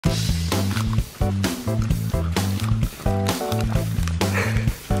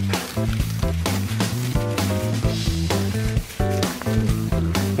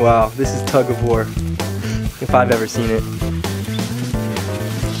Wow, this is tug of war, if I've ever seen it.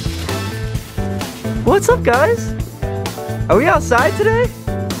 What's up, guys? Are we outside today?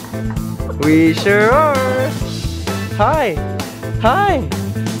 We sure are. Hi. Hi.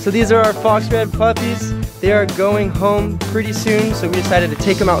 So these are our fox red puppies. They are going home pretty soon, so we decided to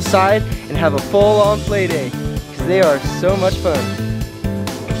take them outside and have a full-on play day because they are so much fun.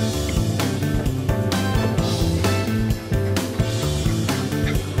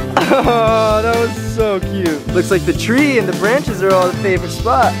 Oh, that was so cute. Looks like the tree and the branches are all the favorite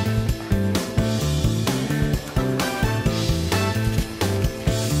spot.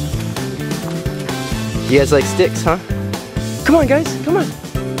 You guys like sticks, huh? Come on, guys, come on,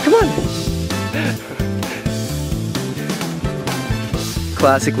 come on.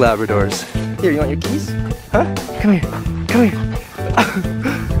 Classic Labradors. Here, you want your keys? Huh? Come here, come here.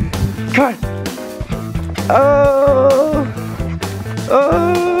 Come on. Oh,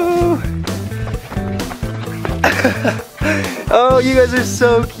 oh. Oh, you guys are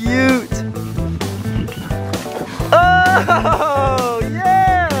so cute. Oh,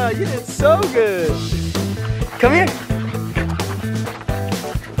 yeah, you did so good. Come here.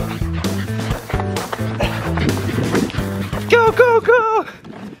 Go, go, go.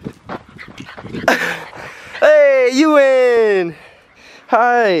 Hey, you win.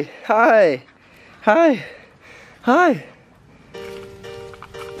 Hi, hi, hi, hi.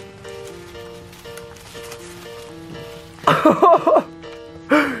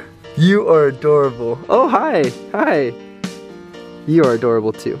 You are adorable. Oh, hi, hi. You are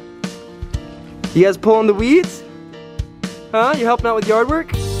adorable too. You guys pulling the weeds? Huh? You helping out with yard work?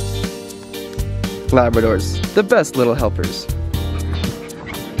 Labradors, the best little helpers.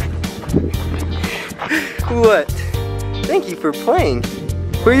 What? Thank you for playing.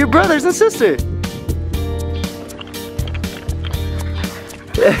 We're your brothers and sister.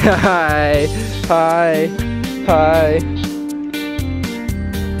 Hi, hi, hi.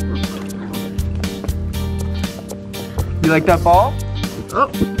 You like that ball?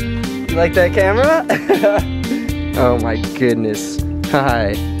 Oh. You like that camera? Oh my goodness.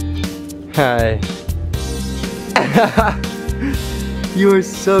 Hi. Hi. You are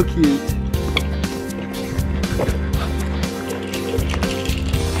so cute.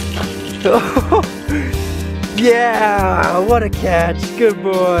 Oh, yeah, what a catch. Good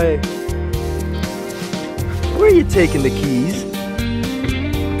boy. Where are you taking the keys?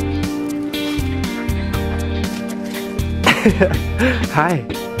 Hi.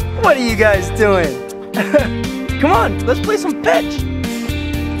 What are you guys doing? Come on, let's play some fetch.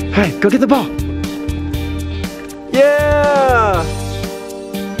 Hey, go get the ball. Yeah.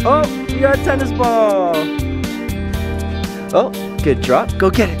 Oh, you got a tennis ball. Oh, good drop.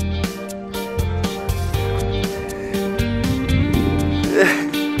 Go get it.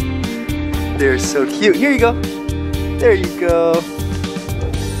 They're so cute. Here you go. There you go.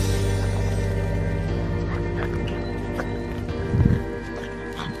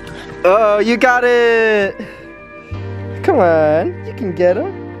 Oh, you got it! Come on, you can get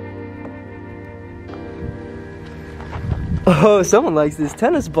him. Oh, someone likes this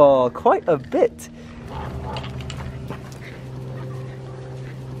tennis ball quite a bit.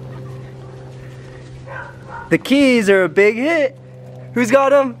 The keys are a big hit. Who's got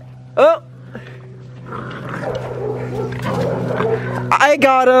them? Oh! I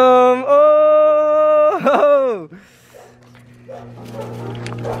got them! Oh!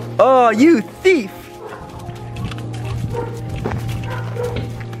 Oh, you thief!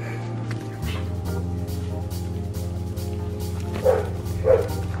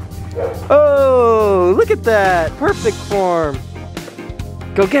 Oh, look at that! Perfect form!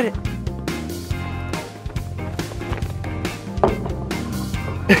 Go get it!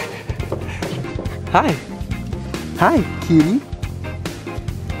 Hi! Hi, cutie!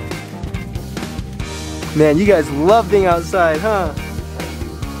 Man, you guys love being outside, huh?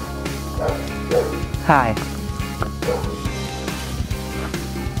 Hi.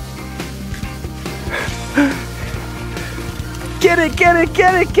 Get it, get it,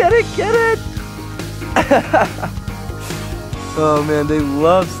 get it, get it, get it! Oh man, they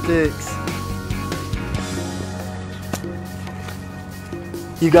love sticks.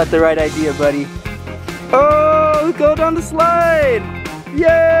 You got the right idea, buddy. Oh, go down the slide!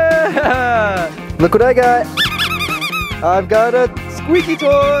 Yeah! Look what I got. I've got a squeaky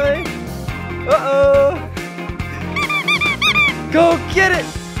toy. Uh-oh. Go get it!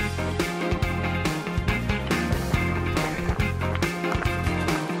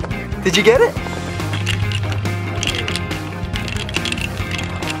 Did you get it?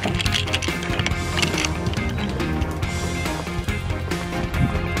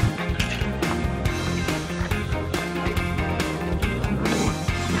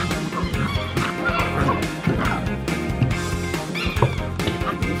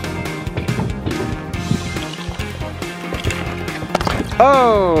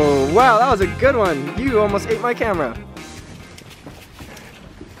 Oh, wow, that was a good one. You almost ate my camera.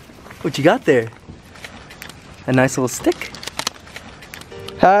 What you got there? A nice little stick?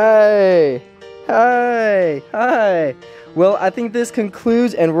 Hi. Hi. Hi. Well, I think this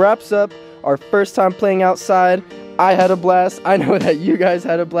concludes and wraps up our first time playing outside. I had a blast. I know that you guys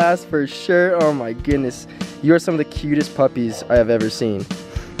had a blast for sure. Oh my goodness. You are some of the cutest puppies I have ever seen.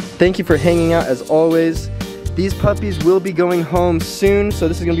 Thank you for hanging out as always. These puppies will be going home soon, so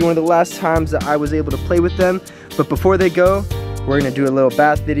this is going to be one of the last times that I was able to play with them. But before they go, we're going to do a little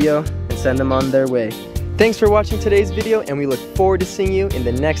bath video and send them on their way. Thanks for watching today's video, and we look forward to seeing you in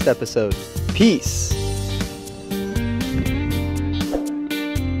the next episode. Peace!